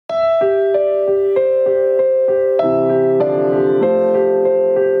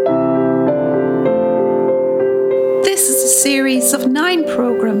series of 9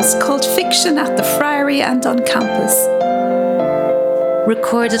 programmes called Fiction at the Friary and on campus.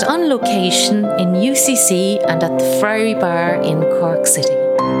 Recorded on location in UCC and at the Friary Bar in Cork City.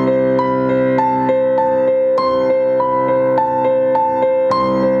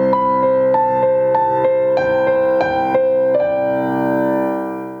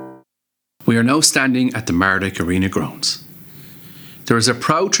 We are now standing at the Tadhg Arena grounds. There is a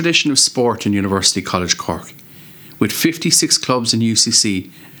proud tradition of sport in University College Cork. With 56 clubs in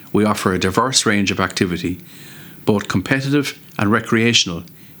UCC, we offer a diverse range of activity, both competitive and recreational.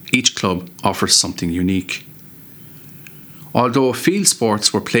 Each club offers something unique. Although field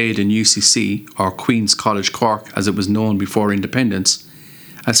sports were played in UCC, or Queen's College Cork as it was known before independence,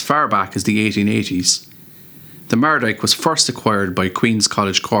 as far back as the 1880s, the Tadhg was first acquired by Queen's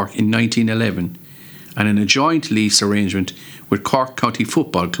College Cork in 1911 and in a joint lease arrangement with Cork County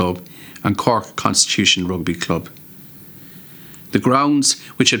Football Club and Cork Constitution Rugby Club. The grounds,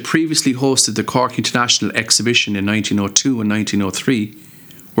 which had previously hosted the Cork International Exhibition in 1902 and 1903,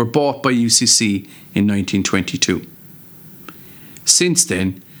 were bought by UCC in 1922. Since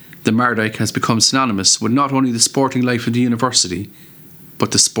then, the Tadhg has become synonymous with not only the sporting life of the university,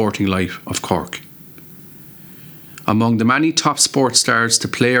 but the sporting life of Cork. Among the many top sports stars to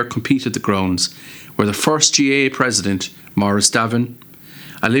play or compete at the grounds were the first GAA president, Maurice Davin,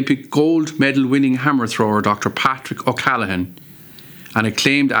 Olympic gold medal winning hammer thrower Dr. Patrick O'Callaghan, and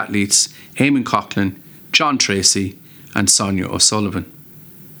acclaimed athletes Eamon Coughlin, John Tracy and Sonia O'Sullivan.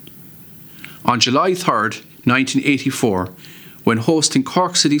 On July 3rd, 1984, when hosting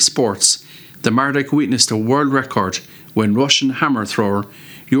Cork City Sports, the Tadhg witnessed a world record when Russian hammer thrower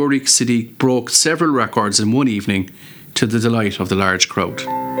Yuri Siddiq broke several records in one evening to the delight of the large crowd.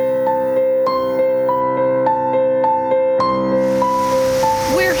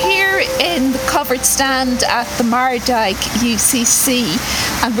 We're here in the covered stand at the Tadhg UCC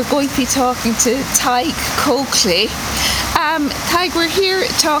and we're going to be talking to Tadhg Coakley. Tadhg, we're here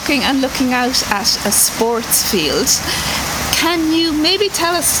talking and looking out at a sports field. Can you maybe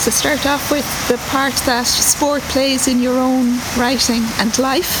tell us, to start off with, the part that sport plays in your own writing and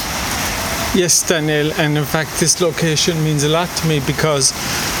life? Yes, Danielle, and in fact this location means a lot to me because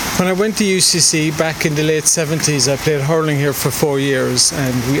when I went to UCC back in the late 70s, I played hurling here for 4 years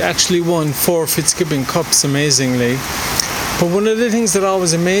and we actually won 4 Fitzgibbon Cups, amazingly. But one of the things that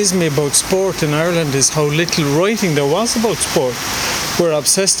always amazed me about sport in Ireland is how little writing there was about sport. We're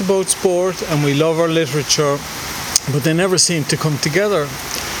obsessed about sport and we love our literature, but they never seem to come together.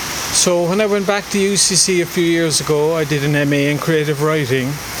 So when I went back to UCC a few years ago, I did an MA in creative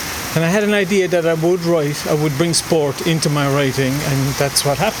writing, and I had an idea that I would bring sport into my writing, and that's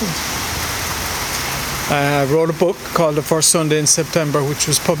what happened. I wrote a book called The First Sunday in September, which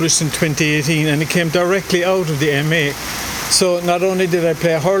was published in 2018, and it came directly out of the MA. So not only did I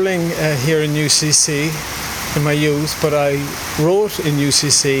play hurling here in UCC in my youth, but I wrote in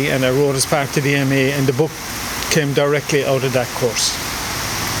UCC and I wrote as part of the MA, and the book came directly out of that course.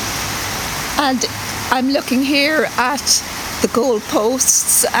 And I'm looking here at the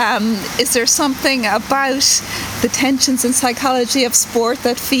goalposts. Is there something about the tensions and psychology of sport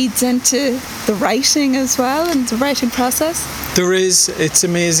that feeds into the writing as well, and the writing process? There is. It's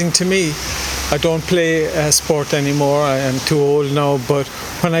amazing to me. I don't play sport anymore. I am too old now, but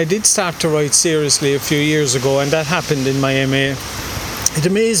when I did start to write seriously a few years ago, and that happened in my MA, it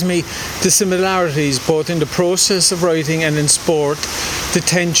amazed me the similarities both in the process of writing and in sport, the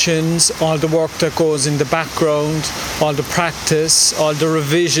tensions, all the work that goes in the background, all the practice, all the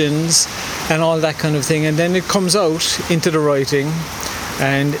revisions and all that kind of thing, and then it comes out into the writing.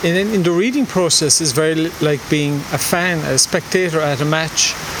 And in the reading process is very like being a fan, a spectator at a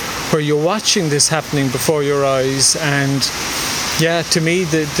match where you're watching this happening before your eyes. And yeah, to me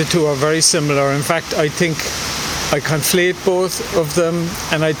the two are very similar. In fact, I think I conflate both of them,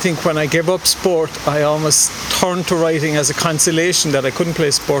 and I think when I gave up sport, I almost turned to writing as a consolation that I couldn't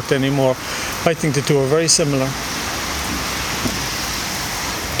play sport anymore. I think the two are very similar.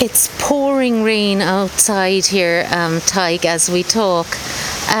 It's pouring rain outside here, Tadhg, as we talk.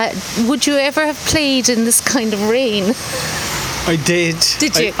 Would you ever have played in this kind of rain? I did.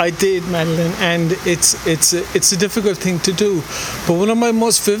 Did you? I did, Madeline, and it's a difficult thing to do. But one of my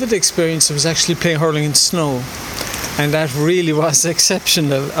most vivid experiences was actually playing hurling in snow, and that really was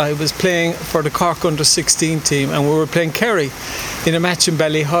exceptional. I was playing for the Cork Under-16 team, and we were playing Kerry in a match in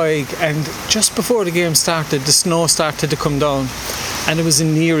Ballyhoig, and just before the game started, the snow started to come down, and it was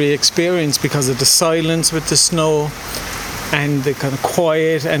an eerie experience because of the silence with the snow. and the kind of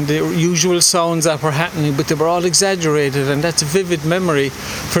quiet and the usual sounds that were happening, but they were all exaggerated, and that's a vivid memory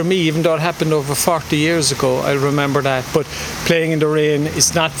for me, even though it happened over 40 years ago. I remember that. But playing in the rain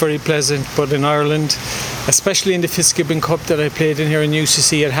is not very pleasant, but in Ireland, especially in the Fitzgibbon Cup that I played in here in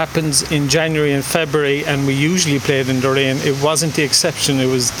UCC, it happens in January and February, and we usually played in the rain. It wasn't the exception, it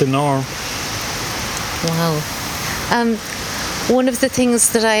was the norm. Wow. One of the things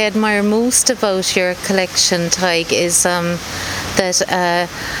that I admire most about your collection, Tadhg, is that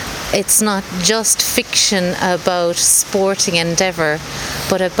it's not just fiction about sporting endeavour,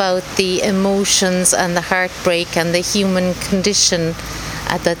 but about the emotions and the heartbreak and the human condition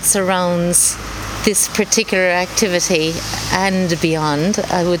that surrounds this particular activity and beyond,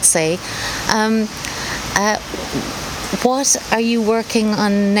 I would say. What are you working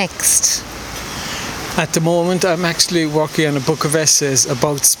on next? At the moment, I'm actually working on a book of essays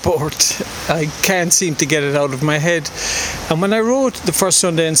about sport. I can't seem to get it out of my head. And when I wrote The First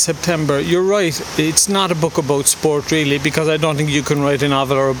Sunday in September, you're right, it's not a book about sport really, because I don't think you can write a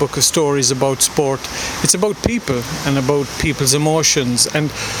novel or a book of stories about sport. It's about people and about people's emotions.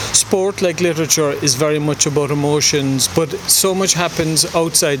 And sport, like literature, is very much about emotions, but so much happens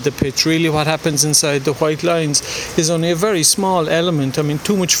outside the pitch. Really, what happens inside the white lines is only a very small element. I mean,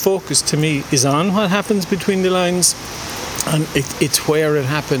 too much focus to me is on what happens between the lines, and it's where it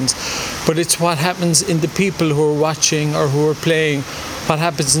happens, but it's what happens in the people who are watching or who are playing, what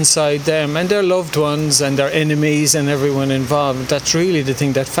happens inside them and their loved ones and their enemies and everyone involved. That's really the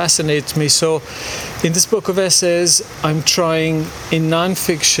thing that fascinates me. So in this book of essays, I'm trying in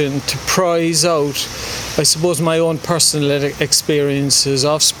non-fiction to prize out, I suppose, my own personal experiences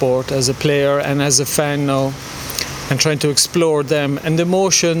of sport as a player and as a fan now, and trying to explore them and the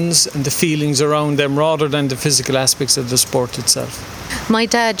emotions and the feelings around them rather than the physical aspects of the sport itself. My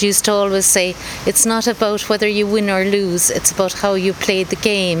dad used to always say, it's not about whether you win or lose, it's about how you play the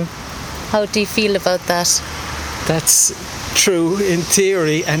game. How do you feel about that? That's true in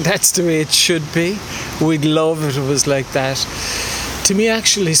theory, and that's the way it should be. We'd love if it was like that. To me,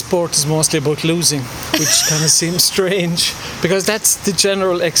 actually, sport is mostly about losing, which kind of seems strange, because that's the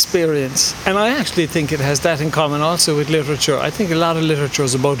general experience. And I actually think it has that in common also with literature. I think a lot of literature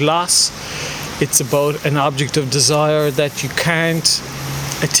is about loss. It's about an object of desire that you can't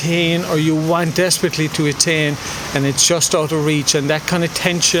attain or you want desperately to attain, and it's just out of reach. And that kind of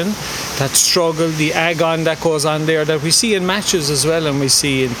tension, that struggle, the agon that goes on there, that we see in matches as well, and we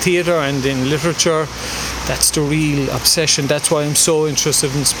see in theatre and in literature, that's the real obsession. That's why I'm so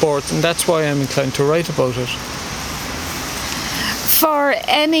interested in sport, and that's why I'm inclined to write about it. For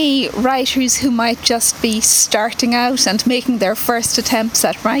any writers who might just be starting out and making their first attempts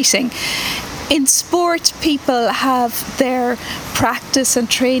at writing, in sport, people have their practice and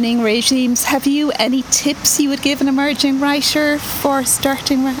training regimes. Have you any tips you would give an emerging writer for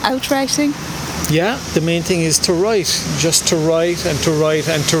starting out writing? Yeah, the main thing is to write, just to write and to write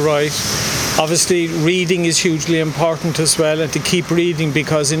and to write. Obviously, reading is hugely important as well, and to keep reading,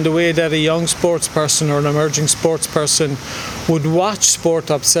 because in the way that a young sports person or an emerging sports person would watch sport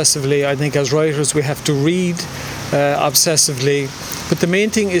obsessively, I think as writers we have to read obsessively. But the main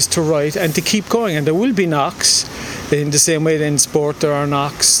thing is to write and to keep going, and there will be knocks. In the same way that in sport there are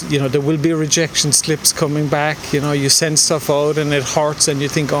knocks, there will be rejection slips coming back. You send stuff out and it hurts and you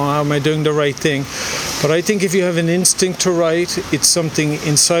think, oh, am I doing the right thing? But I think if you have an instinct to write, it's something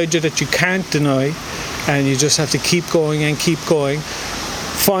inside you that you can't deny, and you just have to keep going and keep going.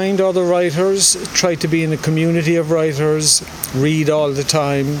 Find other writers, try to be in a community of writers, read all the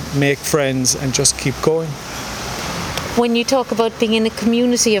time, make friends, and just keep going. When you talk about being in a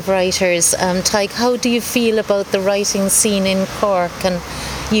community of writers, Tadhg, how do you feel about the writing scene in Cork and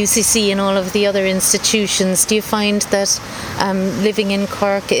UCC and all of the other institutions? Do you find that living in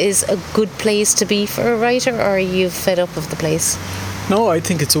Cork is a good place to be for a writer, or are you fed up of the place? No, I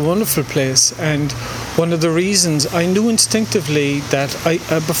think it's a wonderful place, and one of the reasons I knew instinctively that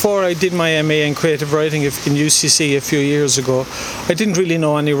before I did my MA in creative writing in UCC a few years ago, I didn't really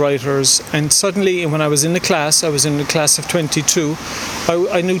know any writers, and suddenly when I was in the class, I was in a class of 22,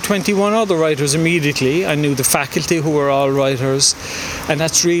 I knew 21 other writers immediately. I knew the faculty who were all writers, and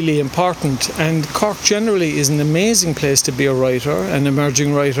that's really important. And Cork generally is an amazing place to be a writer, an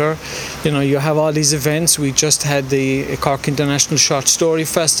emerging writer. You have all these events. We just had the Cork International Short Story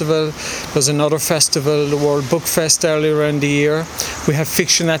Festival. There's another festival, the World Book Fest, earlier in the year. We have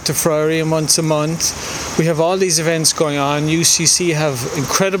Fiction at the Friary once a month. We have all these events going on. UCC have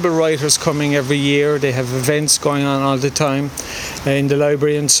incredible writers coming every year. They have events going on all the time in the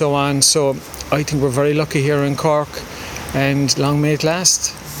library and so on. So I think we're very lucky here in Cork, and long may it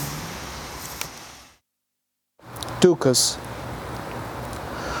last. Dukas.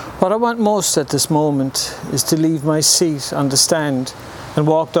 What I want most at this moment is to leave my seat on the stand and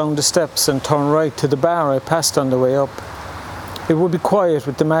walk down the steps and turn right to the bar I passed on the way up. It would be quiet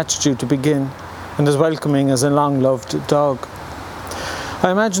with the match due to begin, and as welcoming as a long-loved dog. I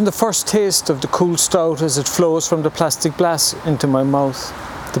imagine the first taste of the cool stout as it flows from the plastic glass into my mouth.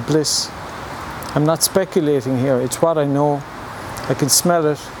 The bliss. I'm not speculating here, it's what I know. I can smell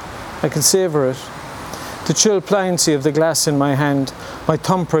it, I can savour it. The chill pliancy of the glass in my hand, my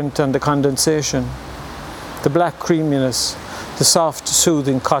thumbprint on the condensation. The black creaminess, the soft,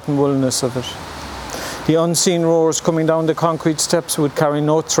 soothing cotton woolness of it. The unseen roars coming down the concrete steps would carry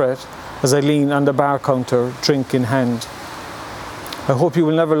no threat as I lean on the bar counter, drink in hand. I hope you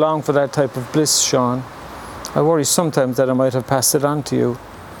will never long for that type of bliss, Sean. I worry sometimes that I might have passed it on to you.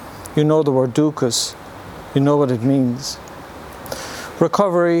 You know the word Dukas. You know what it means.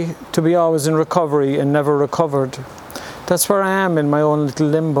 Recovery, to be always in recovery and never recovered. That's where I am in my own little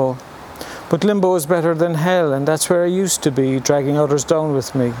limbo. But limbo is better than hell, and that's where I used to be, dragging others down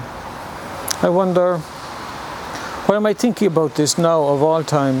with me. I wonder, why am I thinking about this now of all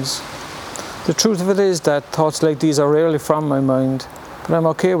times? The truth of it is that thoughts like these are rarely from my mind, but I'm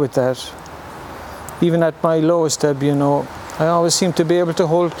okay with that. Even at my lowest ebb, you know, I always seem to be able to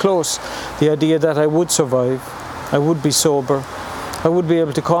hold close the idea that I would survive, I would be sober, I would be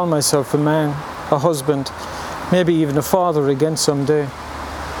able to call myself a man, a husband, maybe even a father again someday.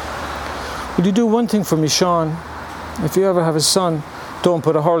 Will you do one thing for me, Sean? If you ever have a son, don't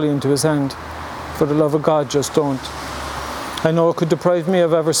put a hurley into his hand. For the love of God, just don't. I know it could deprive me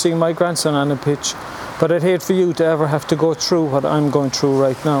of ever seeing my grandson on a pitch, but I'd hate for you to ever have to go through what I'm going through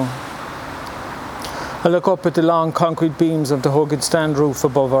right now. I look up at the long concrete beams of the Hogan stand roof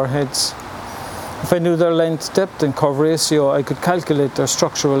above our heads. If I knew their length, depth and curve ratio, I could calculate their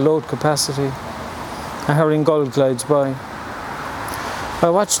structural load capacity. A herring gull glides by. I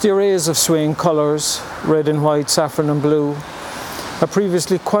watch the arrays of swaying colours, red and white, saffron and blue. A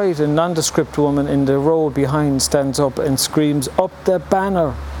previously quiet and nondescript woman in the row behind stands up and screams, "Up the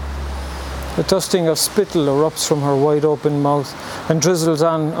banner!" A dusting of spittle erupts from her wide open mouth and drizzles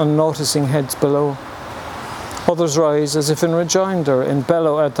on unnoticing heads below. Others rise as if in rejoinder and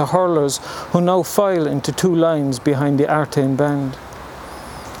bellow at the hurlers who now file into two lines behind the Artane band.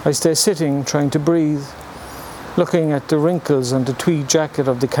 I stay sitting, trying to breathe, looking at the wrinkles on the tweed jacket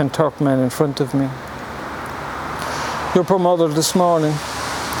of the Kanturk man in front of me. Your poor mother this morning.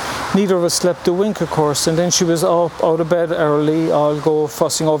 Neither of us slept a wink, of course, and then she was up out of bed early, all go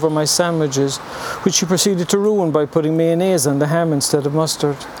fussing over my sandwiches, which she proceeded to ruin by putting mayonnaise on the ham instead of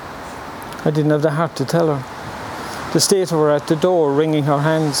mustard. I didn't have the heart to tell her. The state of her at the door, wringing her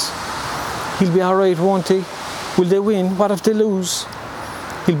hands. "He'll be all right, won't he? Will they win? What if they lose?"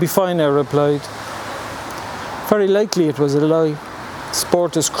 "He'll be fine," I replied. Very likely it was a lie.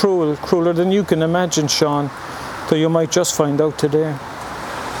 Sport is cruel, crueler than you can imagine, Sean, though you might just find out today.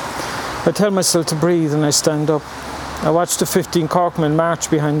 I tell myself to breathe and I stand up. I watch the 15 Corkmen march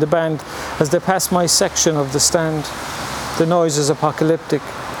behind the band as they pass my section of the stand. The noise is apocalyptic.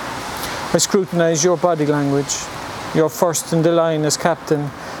 I scrutinise your body language. You're first in the line as captain,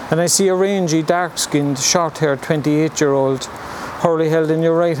 and I see a rangy, dark-skinned, short-haired 28-year-old, hurley held in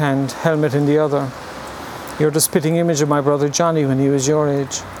your right hand, helmet in the other. You're the spitting image of my brother Johnny when he was your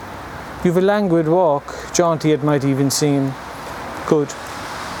age. You've a languid walk, jaunty it might even seem. Good.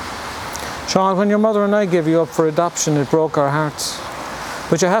 Sean, when your mother and I gave you up for adoption, it broke our hearts.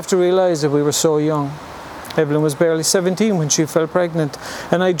 But you have to realise that we were so young. Evelyn was barely 17 when she fell pregnant,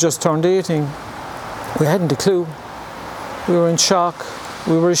 and I'd just turned 18. We hadn't a clue. We were in shock.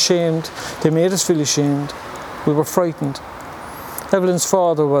 We were ashamed. They made us feel ashamed. We were frightened. Evelyn's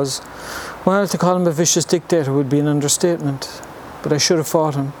father was, well, to call him a vicious dictator would be an understatement. But I should have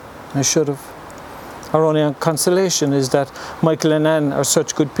fought him. I should have. Our only consolation is that Michael and Anne are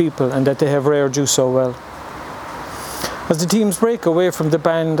such good people and that they have reared you so well. As the teams break away from the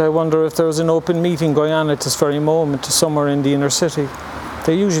band, I wonder if there is an open meeting going on at this very moment somewhere in the inner city.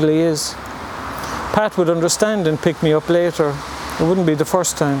 There usually is. Pat would understand and pick me up later. It wouldn't be the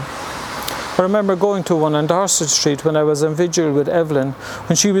first time. I remember going to one on Dorset Street when I was on vigil with Evelyn,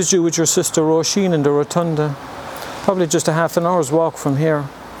 when she was due with your sister Roisin in the rotunda. Probably just a half an hour's walk from here.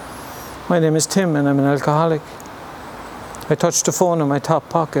 My name is Tim and I'm an alcoholic. I touched the phone in my top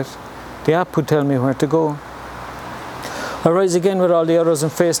pocket. The app would tell me where to go. I rise again with all the others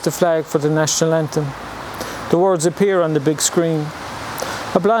and face the flag for the national anthem. The words appear on the big screen.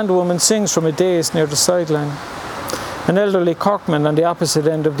 A blonde woman sings from a dais near the sideline. An elderly Corkman on the opposite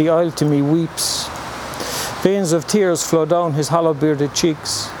end of the aisle to me weeps. Veins of tears flow down his hollow-bearded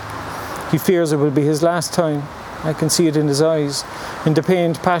cheeks. He fears it will be his last time. I can see it in his eyes, in the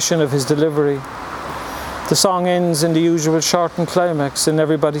pained passion of his delivery. The song ends in the usual shortened climax and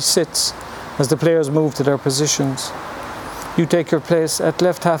everybody sits as the players move to their positions. You take your place at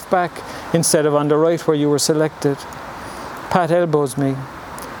left half back instead of on the right where you were selected. Pat elbows me.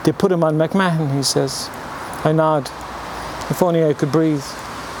 They put him on McMahon, he says. I nod. If only I could breathe.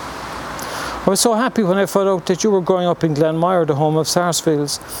 I was so happy when I found out that you were growing up in Glenmire, the home of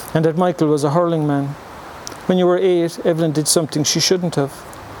Sarsfields, and that Michael was a hurling man. When you were 8, Evelyn did something she shouldn't have.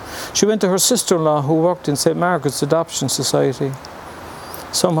 She went to her sister-in-law who worked in St. Margaret's Adoption Society.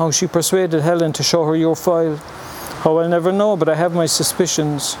 Somehow she persuaded Helen to show her your file. How I'll never know, but I have my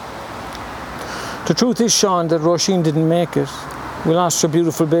suspicions. The truth is, Sean, that Roisin didn't make it. We lost her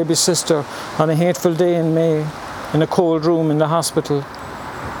beautiful baby sister on a hateful day in May, in a cold room in the hospital.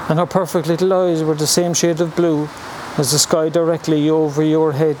 And her perfect little eyes were the same shade of blue as the sky directly over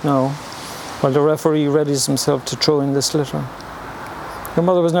your head now, while the referee readies himself to throw in the sliotar. Your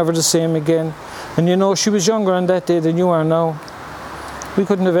mother was never the same again, and you know she was younger on that day than you are now. We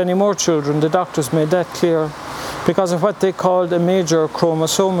couldn't have any more children, the doctors made that clear, because of what they called a major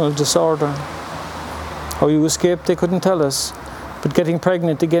chromosomal disorder. How you escaped they couldn't tell us, but getting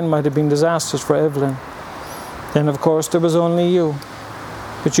pregnant again might have been disastrous for Evelyn. Then of course there was only you.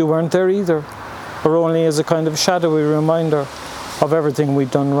 But you weren't there either, or only as a kind of shadowy reminder of everything we'd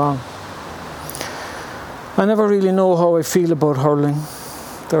done wrong. I never really know how I feel about hurling.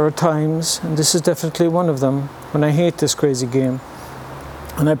 There are times, and this is definitely one of them, when I hate this crazy game.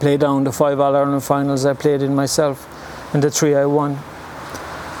 And I play down the 5 All-Ireland finals I played in myself, and the 3 I won.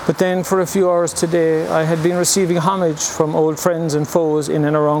 But then for a few hours today, I had been receiving homage from old friends and foes in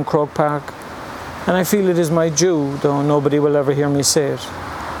and around Croke Park. And I feel it is my due, though nobody will ever hear me say it.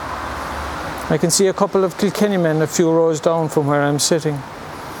 I can see a couple of Kilkenny men a few rows down from where I'm sitting.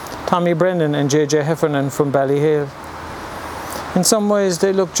 Tommy Brennan and JJ Heffernan from Ballyhale. In some ways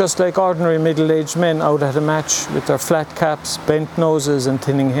they look just like ordinary middle-aged men out at a match with their flat caps, bent noses and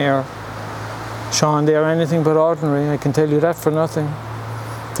thinning hair. Sean, they are anything but ordinary, I can tell you that for nothing.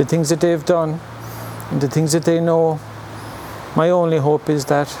 The things that they've done and the things that they know, my only hope is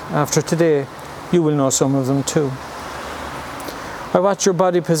that after today you will know some of them too. I watch your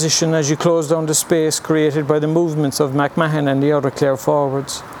body position as you close down the space created by the movements of McMahon and the other Clare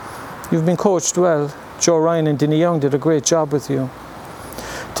forwards. You've been coached well. Joe Ryan and Dinny Young did a great job with you.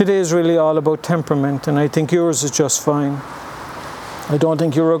 Today is really all about temperament, and I think yours is just fine. I don't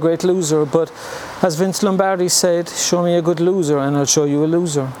think you're a great loser, but as Vince Lombardi said, show me a good loser and I'll show you a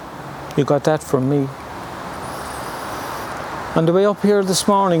loser. You got that from me. On the way up here this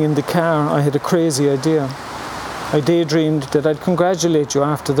morning in the car, I had a crazy idea. I daydreamed that I'd congratulate you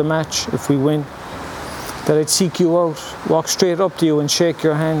after the match if we win. That I'd seek you out, walk straight up to you and shake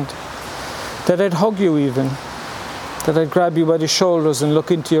your hand. That I'd hug you even. That I'd grab you by the shoulders and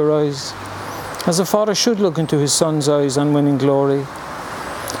look into your eyes, as a father should look into his son's eyes on winning glory.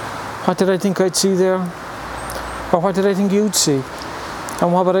 What did I think I'd see there? Or what did I think you'd see?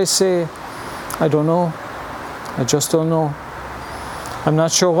 And what would I say? I don't know. I just don't know. I'm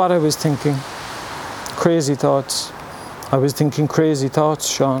not sure what I was thinking. Crazy thoughts. I was thinking crazy thoughts,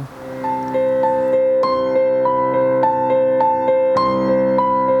 Sean.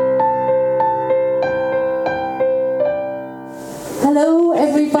 Hello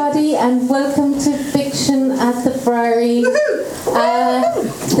everybody and welcome to Fiction at the FRIARY.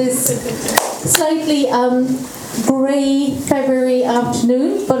 This slightly grey February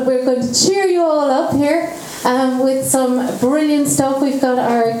afternoon, but we're going to cheer you all up here with some brilliant stuff. We've got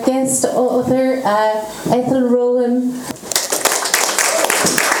our guest author, Ethel Rohan.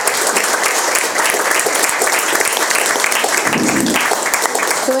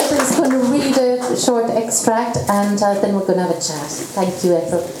 So Ethel's going to read a short extract and then we're going to have a chat. Thank you,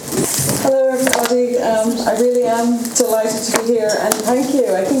 Ethel. Hello everybody, I really am delighted to be here and thank you.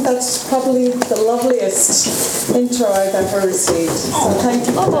 I think that's probably the loveliest intro I've ever received, so thank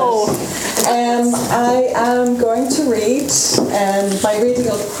you for that. I am going to read, my reading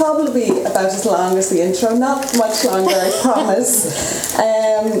will probably be about as long as the intro, not much longer I promise,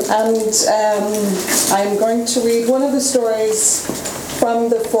 I'm going to read one of the stories from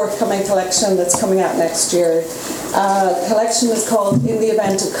the forthcoming collection that's coming out next year. The collection is called In the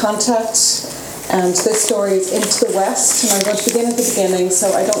Event of Contact, and this story is Into the West, and I'm going to begin at the beginning,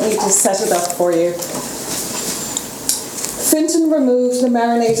 so I don't need to set it up for you. Fintan removed the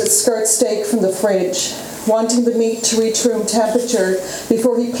marinated skirt steak from the fridge, wanting the meat to reach room temperature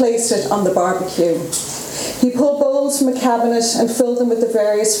before he placed it on the barbecue. He pulled bowls from a cabinet and filled them with the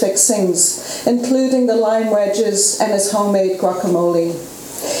various fixings, including the lime wedges and his homemade guacamole.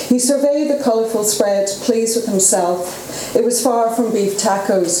 He surveyed the colourful spread, pleased with himself. It was far from beef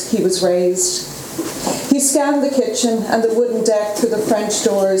tacos he was raised. He scanned the kitchen and the wooden deck through the French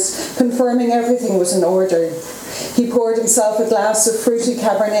doors, confirming everything was in order. He poured himself a glass of fruity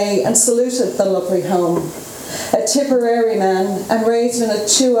Cabernet and saluted the lovely home. A Tipperary man, and raised in a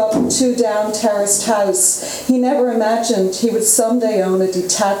two-up, two-down terraced house, he never imagined he would someday own a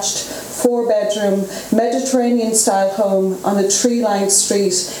detached, four-bedroom, Mediterranean-style home on a tree-lined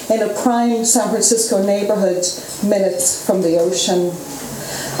street in a prime San Francisco neighbourhood, minutes from the ocean.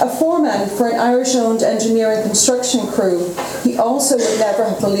 A foreman for an Irish-owned engineering construction crew, he also would never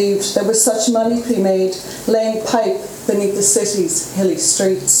have believed there was such money to be made laying pipe beneath the city's hilly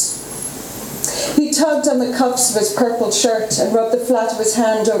streets. He tugged on the cuffs of his purple shirt and rubbed the flat of his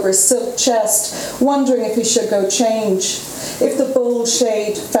hand over his silk chest, wondering if he should go change, if the bold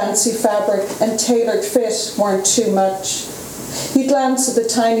shade, fancy fabric and tailored fit weren't too much. He glanced at the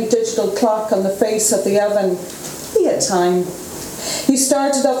tiny digital clock on the face of the oven. He had time. He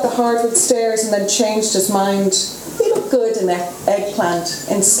started up the hardwood stairs and then changed his mind. He looked good in eggplant,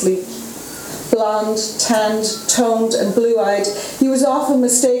 in sleep. Blonde, tanned, toned and blue-eyed, he was often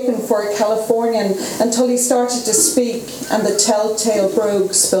mistaken for a Californian until he started to speak and the telltale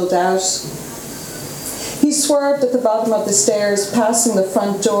brogue spilled out. He swerved at the bottom of the stairs, passing the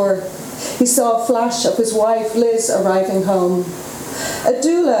front door. He saw a flash of his wife, Liz, arriving home. A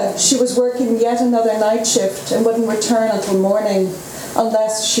doula, she was working yet another night shift and wouldn't return until morning,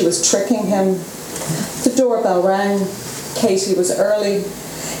 unless she was tricking him. The doorbell rang. Katie was early.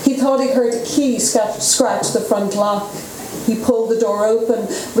 He thought he heard a key scratch the front lock. He pulled the door open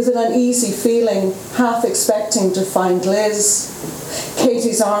with an uneasy feeling, half expecting to find Liz.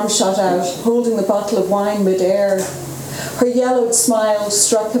 Katie's arm shot out, holding the bottle of wine mid-air. Her yellowed smile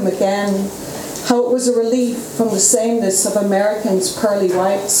struck him again. How it was a relief from the sameness of Americans' pearly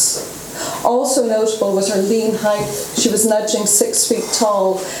whites. Also notable was her lean height. She was nudging 6 feet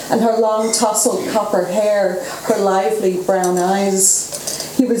tall, and her long tousled copper hair, her lively brown eyes.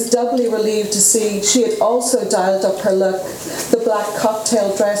 He was doubly relieved to see she had also dialed up her look, the black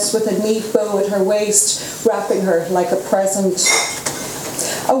cocktail dress with a neat bow at her waist, wrapping her like a present.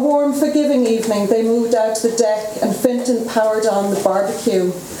 A warm, forgiving evening, they moved out to the deck and Finton powered on the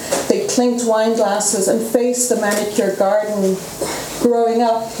barbecue. They clinked wine glasses and faced the manicured garden. Growing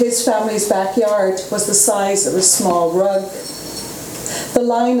up, his family's backyard was the size of a small rug. The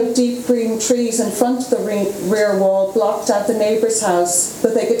line of deep green trees in front of the rear wall blocked out the neighbour's house,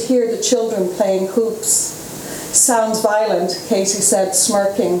 but they could hear the children playing hoops. Sounds violent, Katie said,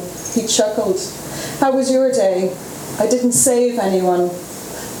 smirking. He chuckled. How was your day? I didn't save anyone.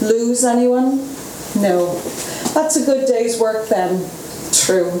 Lose anyone? No. That's a good day's work then.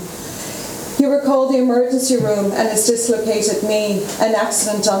 True. He recalled the emergency room and his dislocated knee, an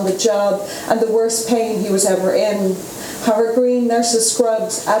accident on the job, and the worst pain he was ever in. How her green nurse's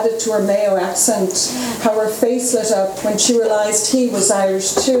scrubs added to her Mayo accent. How her face lit up when she realised he was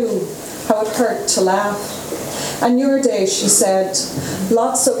Irish too. How it hurt to laugh. And your day, she said.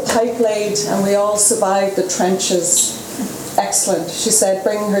 Lots of pipe laid and we all survived the trenches. Excellent, she said,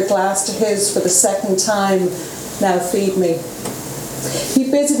 bringing her glass to his for the second time. Now feed me. He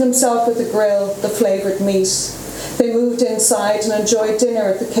busied himself with the grill, the flavoured meat. They moved inside and enjoyed dinner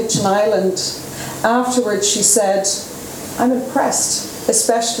at the kitchen island. Afterwards, she said, I'm impressed,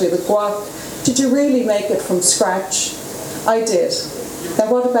 especially the guac. Did you really make it from scratch? I did.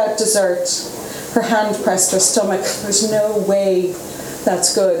 Now what about dessert? Her hand pressed her stomach. There's no way.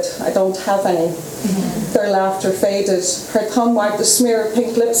 That's good. I don't have any. Their laughter faded. Her thumb wiped the smear of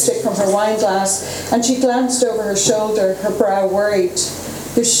pink lipstick from her wine glass, and she glanced over her shoulder, her brow worried.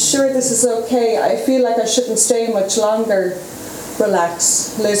 You're sure this is okay? I feel like I shouldn't stay much longer.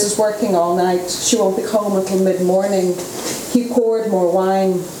 Relax. Liz is working all night. She won't be home until mid-morning. He poured more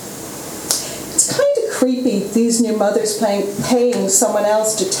wine. It's kind of creepy, these new mothers paying someone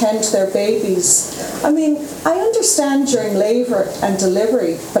else to tend to their babies. I mean, I understand during labour and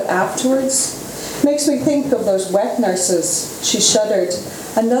delivery, but afterwards? Makes me think of those wet nurses. She shuddered.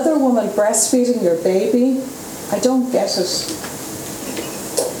 Another woman breastfeeding your baby? I don't get it.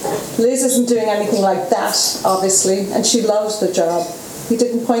 Liz isn't doing anything like that, obviously, and she loves the job. He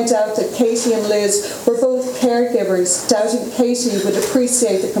didn't point out that Katie and Liz were both caregivers, doubting Katie would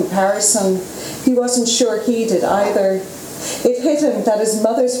appreciate the comparison. He wasn't sure he did either. It hit him that his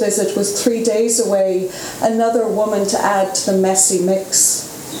mother's visit was 3 days away, another woman to add to the messy mix.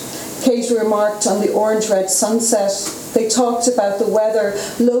 Katie remarked on the orange-red sunset. They talked about the weather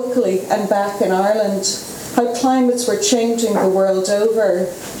locally and back in Ireland, how climates were changing the world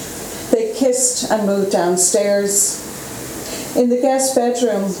over. They kissed and moved downstairs. In the guest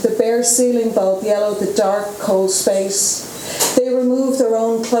bedroom, the bare ceiling bulb yellowed the dark, cold space. They removed their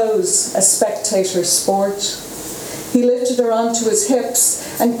own clothes, a spectator's sport. He lifted her onto his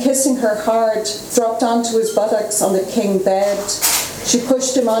hips and, kissing her hard, dropped onto his buttocks on the king bed. She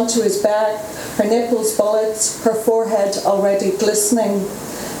pushed him onto his back, her nipples bullets, her forehead already glistening.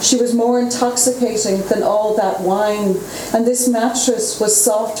 She was more intoxicating than all that wine, and this mattress was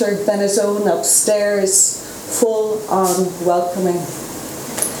softer than his own upstairs, full on welcoming.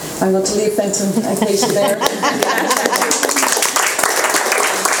 I'm going to leave Fenton and Katie there.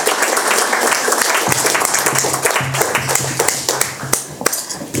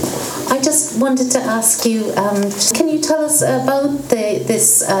 I just wanted to ask you, can you tell us about the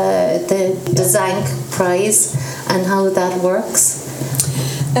Tadhg prize and how that works?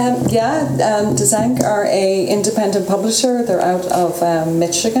 Tadhg are a independent publisher. They're out of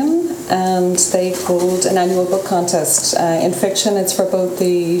Michigan, and they hold an annual book contest. In fiction, it's for both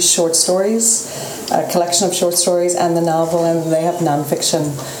the short stories, a collection of short stories, and the novel, and they have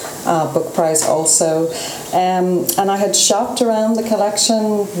non-fiction book prize also. And I had shopped around the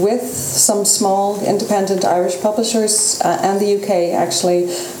collection with some small independent Irish publishers and the UK, actually,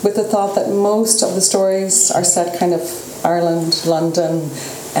 with the thought that most of the stories are set kind of Ireland, London,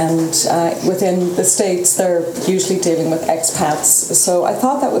 and within the States they're usually dealing with expats. So I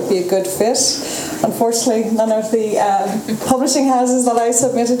thought that would be a good fit. Unfortunately, none of the publishing houses that I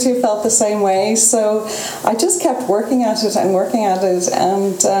submitted to felt the same way, so I just kept working at it,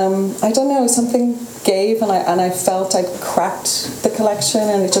 and I don't know, something gave, and I felt I cracked the collection,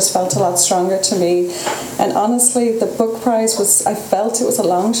 and it just felt a lot stronger to me. And honestly, the book prize I felt it was a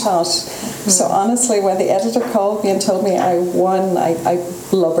long shot. So honestly, when the editor called me and told me I won, I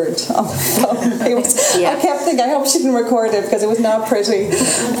blubbered on the phone. I kept thinking, I hope she didn't record it, because it was not pretty.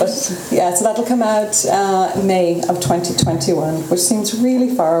 But yeah, so that'll come out May of 2021, which seems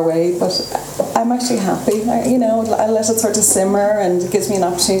really far away, but I'm actually happy. I let it sort of simmer, and it gives me an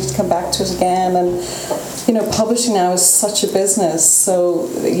opportunity to come back to it again. And publishing now is such a business, so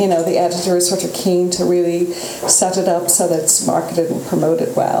the editor is sort of keen to really set it up so that it's marketed and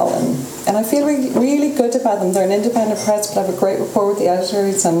promoted well, and I feel really good about them. They're an independent press, but I have a great rapport with the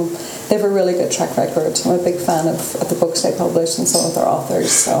editors, and they have a really good track record. I'm a big fan of the books they publish and some of their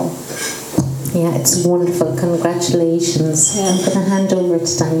authors. So yeah, it's wonderful. Congratulations. Yeah. I'm going to hand over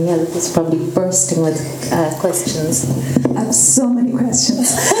to Danielle, who's probably bursting with questions. I have so many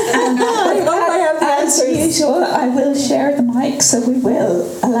questions. As usual, I will share the mic, so we will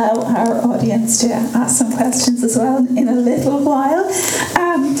allow our audience to ask some questions as well in a little while.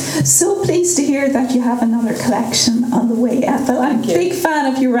 So pleased to hear that you have another collection on the way, Ethel. I'm a big fan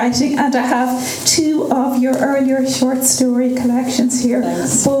of your writing, and I have two of your earlier short story collections here,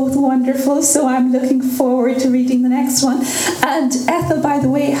 both wonderful, so I'm looking forward to reading the next one. And Ethel, by the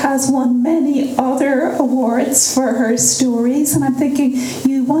way, has won many other awards for her stories, and I'm thinking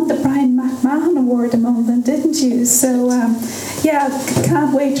you won the Brian McMahon Award among them, didn't you? So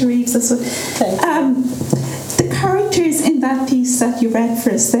can't wait to read this one. The characters in that piece that you read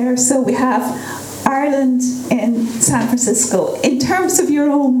for us there, so we have Ireland in San Francisco. In terms of your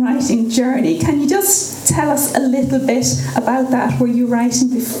own writing journey, can you just tell us a little bit about that? Were you writing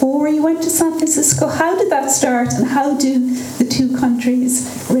before you went to San Francisco? How did that start, and how do the two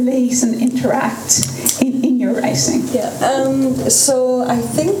countries relate and interact in your writing? So I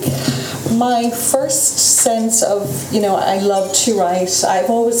think my first sense of, I love to write. I've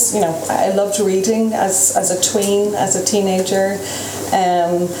always, I loved reading as a tween, as a teenager.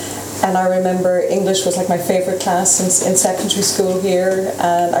 And I remember English was like my favourite class in secondary school here.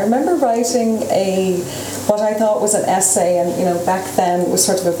 And I remember writing what I thought was an essay. And, back then it was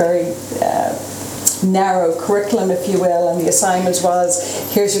sort of a very narrow curriculum, if you will, and the assignment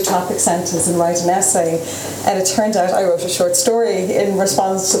was, here's your topic sentence and write an essay. And it turned out I wrote a short story in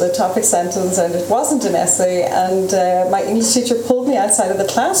response to the topic sentence, and it wasn't an essay. And my English teacher pulled me outside of the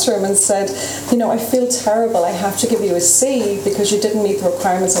classroom and said, I feel terrible, I have to give you a C because you didn't meet the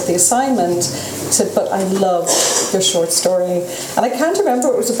requirements of the assignment. He said, but I love your short story. And I can't remember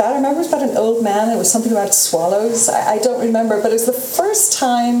what it was about. I remember it was about an old man. It was something about swallows. I don't remember, but it was the first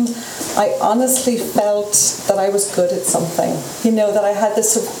time I honestly felt that I was good at something, that I had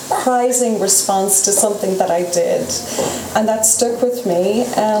this surprising response to something that I did, and that stuck with me.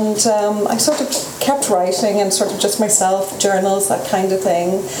 And I sort of kept writing, and sort of just myself, journals, that kind of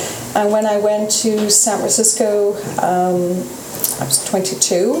thing. And when I went to San Francisco, I was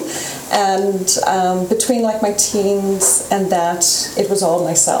 22, and between like my teens and that, it was all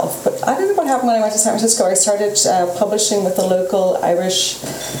myself. But I don't know what happened when I went to San Francisco. I started publishing with a local Irish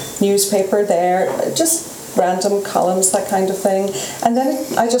newspaper there. Just random columns, that kind of thing. And then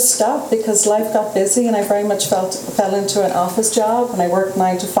I just stopped because life got busy, and I very much fell into an office job, and I worked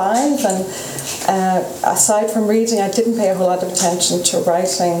 9 to 5. And aside from reading, I didn't pay a whole lot of attention to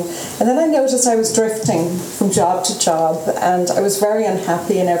writing. And then I noticed I was drifting from job to job, and I was very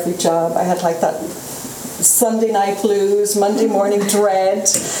unhappy in every job. I had like that Sunday night blues, Monday morning dread,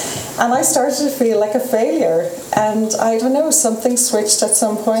 and I started to feel like a failure. And I don't know, something switched at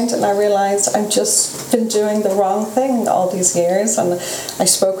some point, and I realised I've just been doing the wrong thing all these years. And I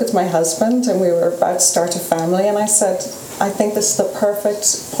spoke with my husband, and we were about to start a family, and I said, I think this is the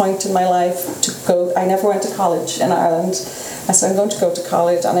perfect point in my life to go. I never went to college in Ireland. I said, I'm going to go to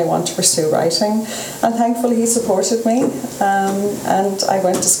college and I want to pursue writing. And thankfully he supported me. And I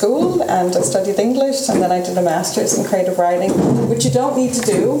went to school and I studied English, and then I did a master's in creative writing, which you don't need to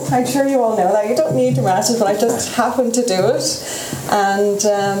do. I'm sure you all know that. You don't need a master's, but I just happened to do it. And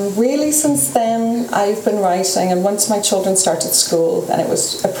really since then I've been writing, and once my children started school, then it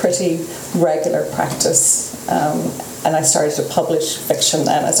was a pretty regular practice. And I started to publish fiction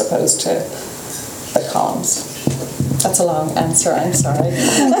then as opposed to the columns. That's a long answer, I'm sorry.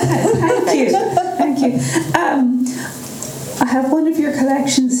 Thank you. I have one of your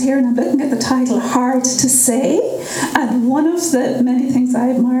collections here, and I'm looking at the title, Hard to Say. And one of the many things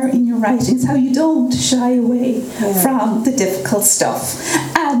I admire in your writing is how you don't shy away from the difficult stuff.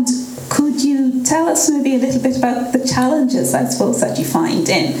 And could you tell us maybe a little bit about the challenges, I suppose, that you find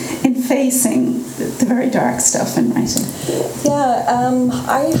in facing the very dark stuff in writing?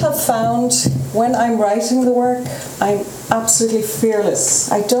 I have found when I'm writing the work, I'm absolutely fearless.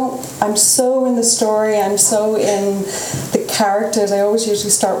 I'm so in the story, I'm so in the characters. I always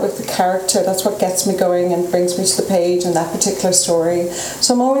usually start with the character. That's what gets me going and brings me to the page in that particular story.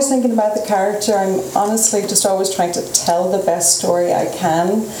 So I'm always thinking about the character. I'm honestly just always trying to tell the best story I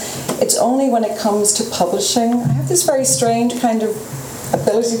can. It's only when it comes to publishing, I have this very strange kind of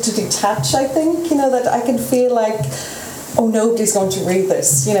ability to detach, I think, that I can feel like, oh, nobody's going to read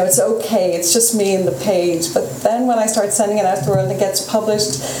this. It's okay, it's just me and the page. But then when I start sending it out to the world and it gets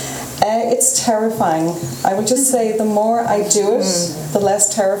published, it's terrifying. I would just say the more I do it, the less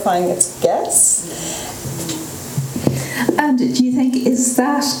terrifying it gets. And do you think, is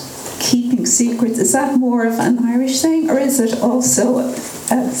that keeping secrets, is that more of an Irish thing, or is it also a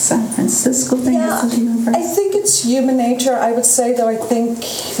San Francisco thing? Yeah, I think it's human nature. I would say, though, I think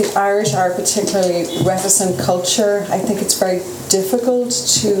the Irish are a particularly reticent culture. I think it's very difficult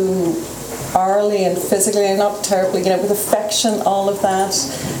to orally and physically, and not terribly, with affection, all of that.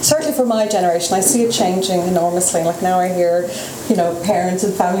 Certainly for my generation, I see it changing enormously. Like now I hear, parents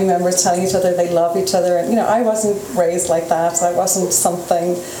and family members telling each other they love each other. And, I wasn't raised like that. I wasn't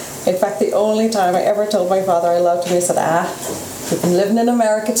something... In fact, the only time I ever told my father I loved him, he said, you've been living in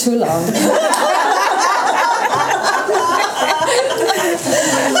America too long.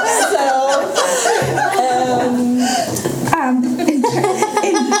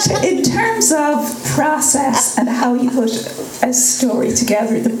 In terms of process and how you put a story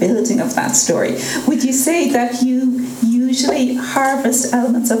together, the building of that story, would you say that you usually harvest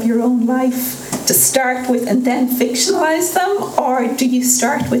elements of your own life to start with and then fictionalize them, or do you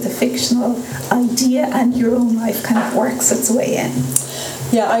start with a fictional idea and your own life kind of works its way in?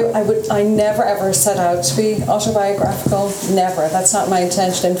 Yeah, I never ever set out to be autobiographical. Never. That's not my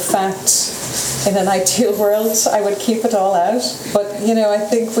intention. In fact, in an ideal world, I would keep it all out. But, I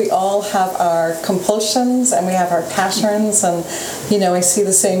think we all have our compulsions and we have our patterns, and, I see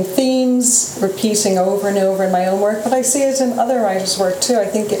the same themes repeating over and over in my own work, but I see it in other writers' work too. I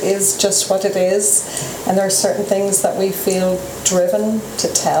think it is just what it is, and there are certain things that we feel driven to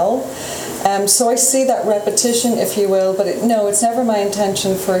tell. So I see that repetition, if you will, but it's never my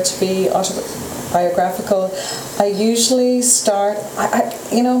intention for it to be autobiographical. I usually start, I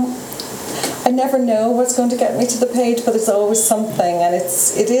never know what's going to get me to the page, but it's always something, and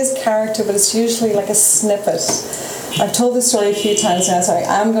it is character, but it's usually like a snippet. I've told this story a few times now, so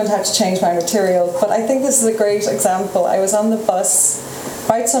I'm going to have to change my material, but I think this is a great example. I was on the bus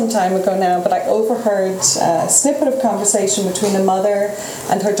quite some time ago now, but I overheard a snippet of conversation between a mother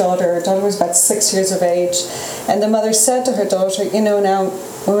and her daughter. Her daughter was about 6 years of age, and the mother said to her daughter, now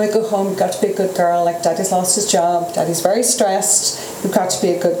when we go home, you've got to be a good girl. Like, Daddy's lost his job, Daddy's very stressed, you've got to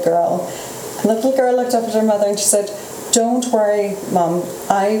be a good girl. And the little girl looked up at her mother and she said, "Don't worry, Mum,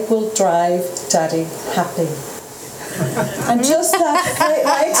 I will drive Daddy happy." And just that,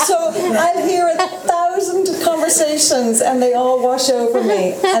 right? So I'll hear 1,000 conversations and they all wash over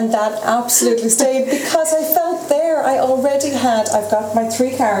me, and that absolutely stayed because I felt there. I've got my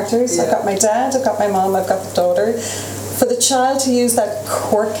 3 characters. I've got my dad, I've got my mom, I've got the daughter. for the child to use that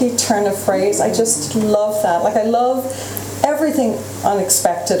quirky turn of phrase, I just love that. Like, I love everything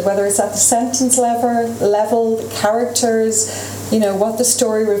unexpected, whether it's at the sentence level, the characters, you know, what the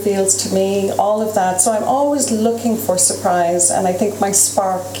story reveals to me, all of that. So I'm always looking for surprise, and I think my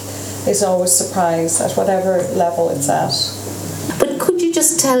spark is always surprise at whatever level it's at. But could you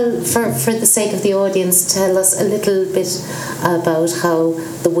just tell, for the sake of the audience, tell us a little bit about how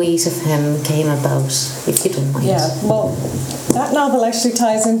The Weight of Him came about, if you don't mind? Yeah, well, that novel actually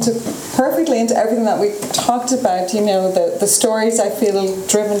ties perfectly into everything that we talked about, you know, the stories I feel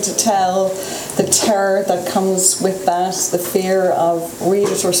driven to tell, the terror that comes with that, the fear of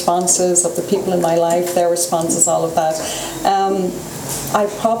readers' responses, of the people in my life, their responses, all of that. I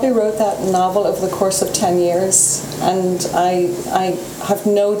probably wrote that novel over the course of 10 years, and I have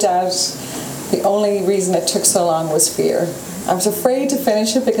no doubt the only reason it took so long was fear. I was afraid to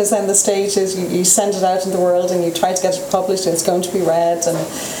finish it, because then the stage is you send it out in the world and you try to get it published and it's going to be read.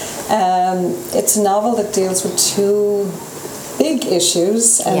 And it's a novel that deals with two big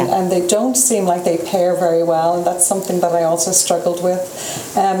issues, and they don't seem like they pair very well, and that's something that I also struggled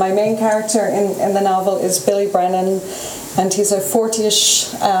with. My main character in the novel is Billy Brennan, and he's a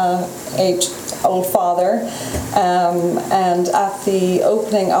 40-ish old father, and at the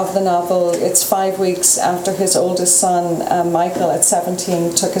opening of the novel, it's 5 weeks after his oldest son, Michael, at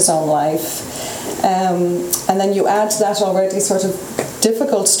 17, took his own life. And then you add to that already sort of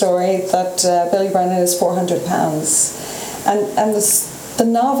difficult story that Billy Brennan is 400 pounds. And the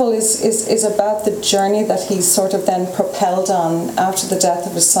novel is about the journey that he's sort of then propelled on after the death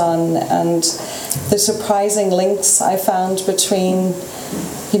of his son, and the surprising links I found between,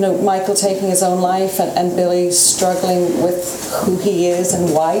 you know, Michael taking his own life and Billy struggling with who he is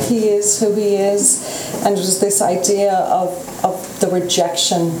and why he is who he is. And it was this idea of the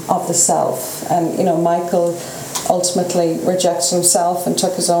rejection of the self. And, you know, Michael ultimately rejected himself and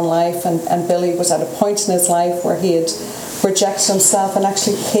took his own life, and Billy was at a point in his life where he had rejected himself and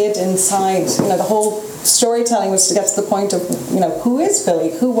actually hid inside. You know, the whole storytelling was to get to the point of, you know, who is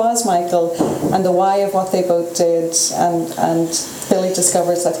Billy, who was Michael, and the why of what they both did. And Billy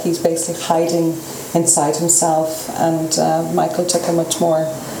discovers that he's basically hiding inside himself, and Michael took a much more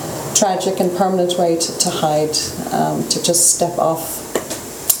tragic and permanent way to hide, to just step off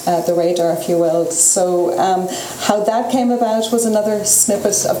the radar, if you will. So how that came about was another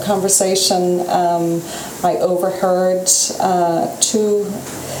snippet of conversation. I overheard two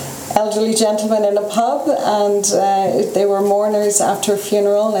elderly gentlemen in a pub, and they were mourners after a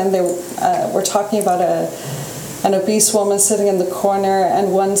funeral, and they were talking about an obese woman sitting in the corner,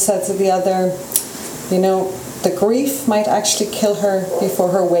 and one said to the other, you know, the grief might actually kill her before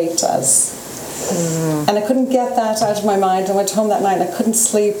her weight does. And I couldn't get that out of my mind. I went home that night and I couldn't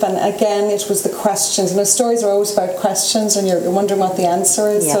sleep, and again it was the questions. You know, stories are always about questions, and you're wondering what the answer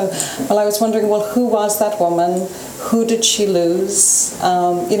is. Yeah. So I was wondering, well, who was that woman? Who did she lose?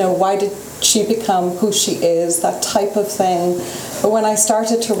 You know, why did she become who she is? That type of thing. But when I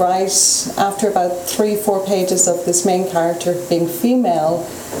started to write, after about 3-4 pages of this main character being female,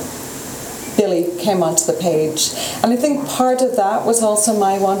 Billy came onto the page. And I think part of that was also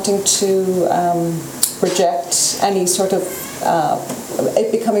my wanting to reject any sort of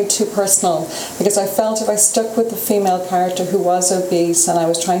it becoming too personal, because I felt if I stuck with the female character who was obese and I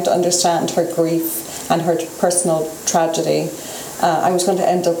was trying to understand her grief and her personal tragedy, I was going to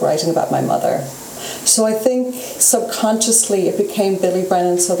end up writing about my mother. So I think subconsciously it became Billy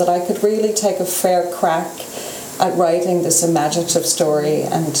Brennan so that I could really take a fair crack at writing this imaginative story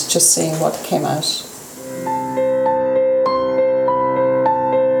and just seeing what came out.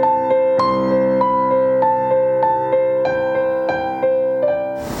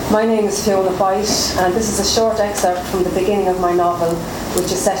 My name is Fiona Whyte, and this is a short excerpt from the beginning of my novel,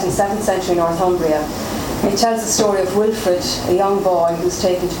 which is set in 7th century Northumbria. It tells the story of Wilfred, a young boy who's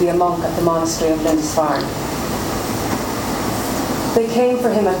taken to be a monk at the monastery of Lindisfarne. They came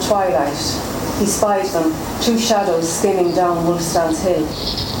for him at twilight. He spied them, 2 shadows skimming down Wolfstan's hill.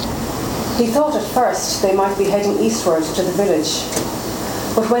 He thought at first they might be heading eastward to the village.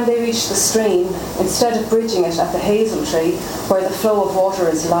 But when they reached the stream, instead of bridging it at the hazel tree, where the flow of water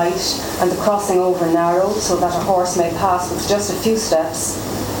is light and the crossing over narrow so that a horse may pass with just a few steps,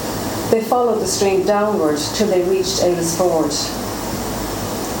 they followed the stream downward till they reached Ail's Ford.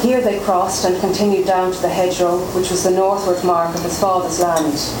 Here they crossed and continued down to the hedgerow, which was the northward mark of his father's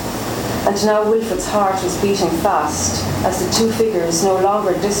land. And now Wilfred's heart was beating fast, as the 2 figures, no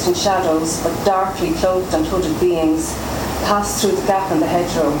longer distant shadows, but darkly cloaked and hooded beings, passed through the gap in the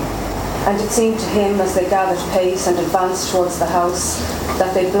hedgerow. and it seemed to him as they gathered pace and advanced towards the house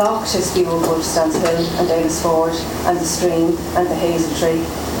that they blocked his view of Wolfstan's Hill and Davisford and the stream and the hazel tree,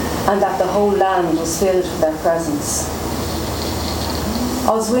 and that the whole land was filled with their presence.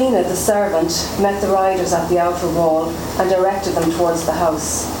 Oswina, the servant, met the riders at the outer wall and directed them towards the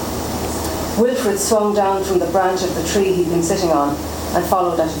house. Wilfred swung down from the branch of the tree he'd been sitting on and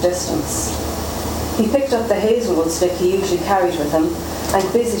followed at a distance. He picked up the hazelwood stick he usually carried with him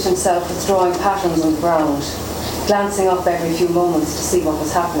and busied himself with drawing patterns on the ground, glancing up every few moments to see what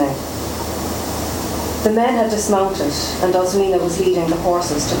was happening. The men had dismounted and Oswina was leading the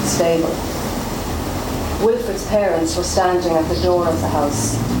horses to the stable. Wilfred's parents were standing at the door of the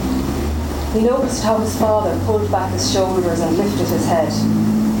house. He noticed how his father pulled back his shoulders and lifted his head.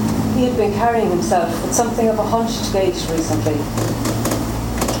 He had been carrying himself with something of a hunched gait recently.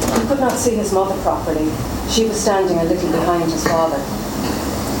 He could not see his mother properly. She was standing a little behind his father.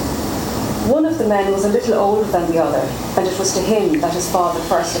 One of the men was a little older than the other, and it was to him that his father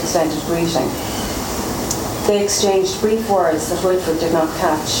first extended greeting. They exchanged brief words that Wilfred did not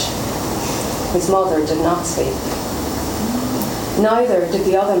catch. His mother did not speak. Neither did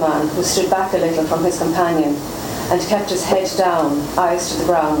the other man, who stood back a little from his companion and kept his head down, eyes to the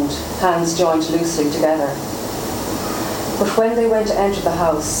ground, hands joined loosely together. But when they went to enter the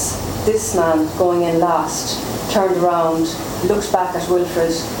house, this man, going in last, turned around, looked back at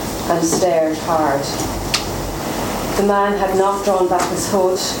Wilfred and stared hard. The man had not drawn back his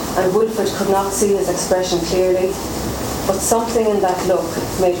hood, and Wilfred could not see his expression clearly, but something in that look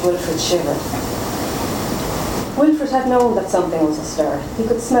made Wilfred shiver. Wilfred had known that something was astir. He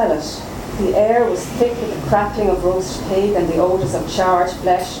could smell it. The air was thick with the crackling of roast pig and the odours of charred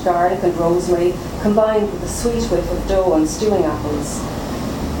flesh, garlic and rosemary, combined with the sweet whiff of dough and stewing apples.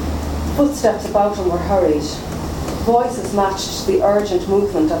 Footsteps about him were hurried. Voices matched the urgent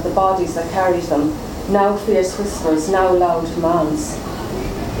movement of the bodies that carried them, now fierce whispers, now loud commands.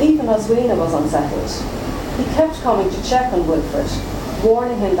 Even Oswina was unsettled. He kept coming to check on Wilfred,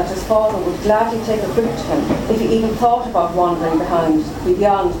 warning him that his father would gladly take a whip to him if he even thought about wandering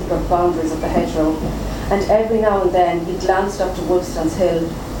beyond the boundaries of the hedgerow. And every now and then he glanced up to Wolfstan's Hill,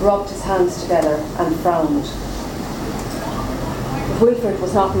 rubbed his hands together and frowned. But Wilfred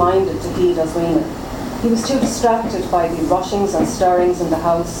was not minded to heed Oswina. He was too distracted by the rushings and stirrings in the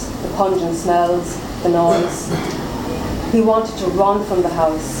house, the pungent smells, the noise. He wanted to run from the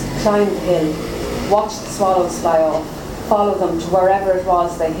house, climb the hill, watch the swallows fly off, follow them to wherever it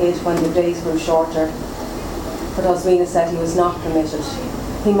was they hid when the days grew shorter. But Oswina said he was not permitted.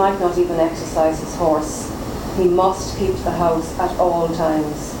 He might not even exercise his horse. He must keep the house at all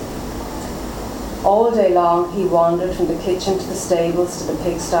times. All day long he wandered from the kitchen to the stables to the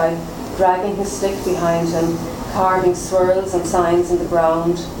pigsty, dragging his stick behind him, carving swirls and signs in the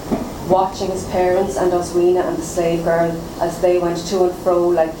ground, watching his parents and Oswina and the slave girl as they went to and fro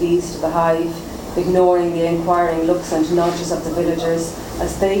like bees to the hive, ignoring the inquiring looks and nudges of the villagers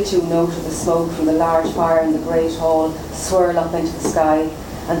as they too noted the smoke from the large fire in the great hall swirl up into the sky,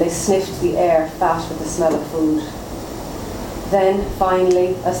 and they sniffed the air fat with the smell of food. Then,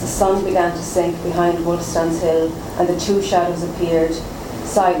 finally, as the sun began to sink behind Wolfstan's Hill and the two shadows appeared,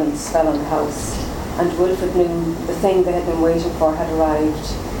 silence fell on the house, and Wilfred knew the thing they had been waiting for had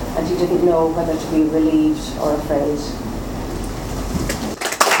arrived, and he didn't know whether to be relieved or afraid.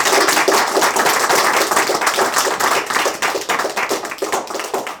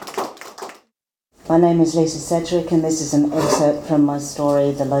 My name is Lisa Sedgewick, and this is an excerpt from my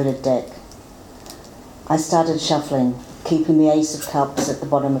story, The Loaded Deck. I started shuffling, keeping the ace of cups at the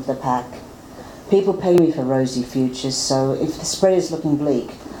bottom of the pack. People pay me for rosy futures, so if the spread is looking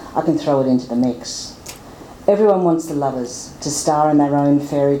bleak, I can throw it into the mix. Everyone wants the lovers to star in their own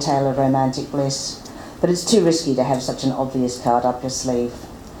fairy tale of romantic bliss, but it's too risky to have such an obvious card up your sleeve.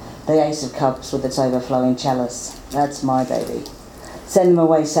 The ace of cups with its overflowing chalice, that's my baby. Send them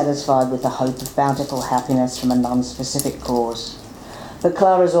away satisfied with the hope of bountiful happiness from a non-specific cause. But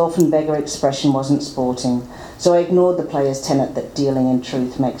Clara's orphan beggar expression wasn't sporting, so I ignored the player's tenet that dealing in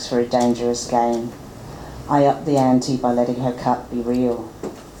truth makes for a dangerous game. I upped the ante by letting her cut be real.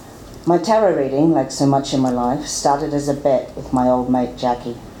 My tarot reading, like so much in my life, started as a bet with my old mate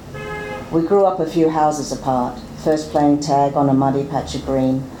Jackie. We grew up a few houses apart, first playing tag on a muddy patch of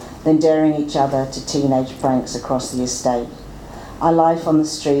green, then daring each other to teenage pranks across the estate. Our life on the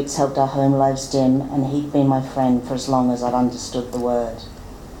streets helped our home lives dim, and he'd been my friend for as long as I'd understood the word.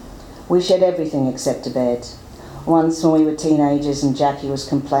 We shared everything except a bed. Once, when we were teenagers and Jackie was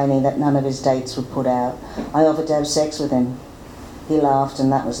complaining that none of his dates would put out, I offered to have sex with him. He laughed,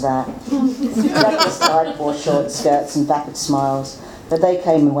 and that was that. Jack was tight, wore short skirts and vapid smiles, but they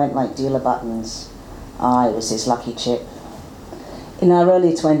came and went like dealer buttons. I was his lucky chip. In our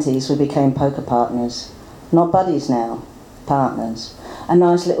early 20s, we became poker partners. Not buddies now, partners. A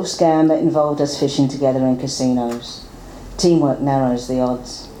nice little scam that involved us fishing together in casinos. Teamwork narrows the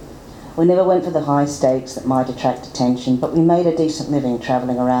odds. We never went for the high stakes that might attract attention, but we made a decent living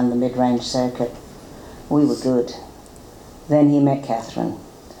travelling around the mid-range circuit. We were good. Then he met Catherine.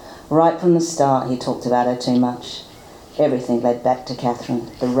 Right from the start, he talked about her too much. Everything led back to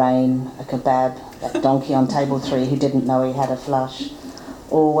Catherine. The rain, a kebab, that donkey on table 3 who didn't know he had a flush.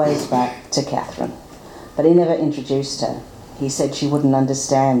 Always back to Catherine. But he never introduced her. He said she wouldn't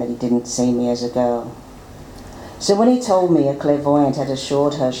understand that he didn't see me as a girl. So when he told me a clairvoyant had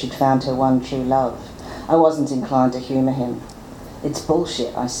assured her she'd found her one true love, I wasn't inclined to humour him. It's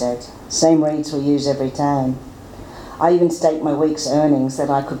bullshit, I said. Same reads we use every time. I even staked my week's earnings that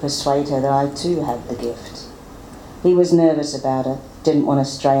I could persuade her that I too had the gift. He was nervous about it, didn't want to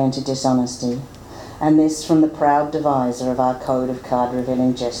stray into dishonesty, and this from the proud deviser of our code of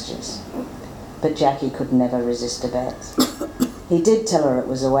card-revealing gestures. But Jackie could never resist a bet. He did tell her it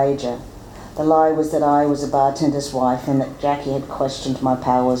was a wager. The lie was that I was a bartender's wife and that Jackie had questioned my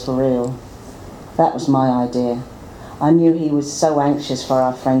powers were real. That was my idea. I knew he was so anxious for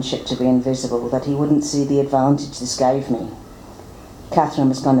our friendship to be invisible that he wouldn't see the advantage this gave me. Catherine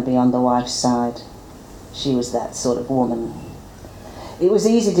was going to be on the wife's side. She was that sort of woman. It was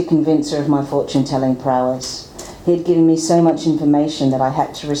easy to convince her of my fortune-telling prowess. He had given me so much information that I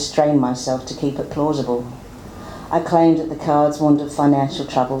had to restrain myself to keep it plausible. I claimed that the cards warned of financial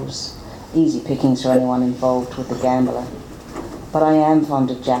troubles, easy pickings for anyone involved with the gambler. But I am fond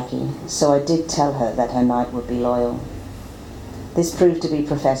of Jackie, so I did tell her that her knight would be loyal. This proved to be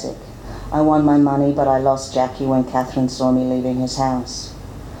prophetic. I won my money, but I lost Jackie when Catherine saw me leaving his house.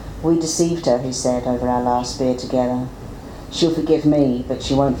 We deceived her, he said, over our last beer together. She'll forgive me, but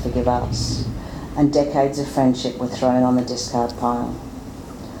she won't forgive us. And decades of friendship were thrown on the discard pile.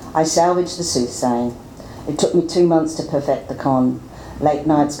 I salvaged the soothsaying. It took me 2 months to perfect the con. Late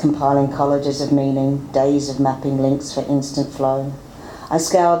nights compiling colleges of meaning, days of mapping links for instant flow. I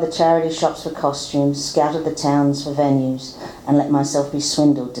scoured the charity shops for costumes, scouted the towns for venues, and let myself be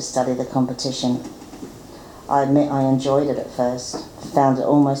swindled to study the competition. I admit I enjoyed it at first, found it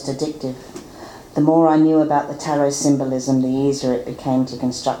almost addictive. The more I knew about the tarot symbolism, the easier it became to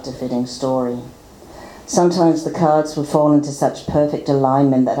construct a fitting story. Sometimes the cards would fall into such perfect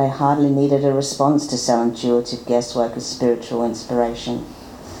alignment that I hardly needed a response to so intuitive guesswork as spiritual inspiration.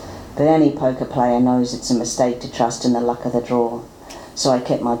 But any poker player knows it's a mistake to trust in the luck of the draw, so I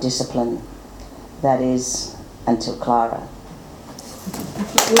kept my discipline. That is, until Clara.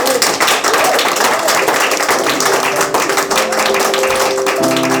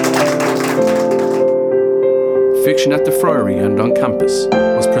 Fiction at the Friary and on campus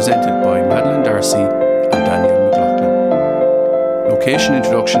was presented by Madeline Darcy and Daniel McLaughlin. Location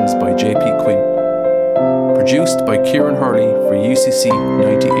introductions by JP Quinn. Produced by Kieran Hurley for UCC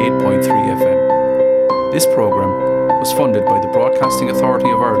 98.3 FM. This programme was funded by the Broadcasting Authority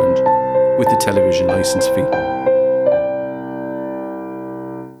of Ireland with the television licence fee.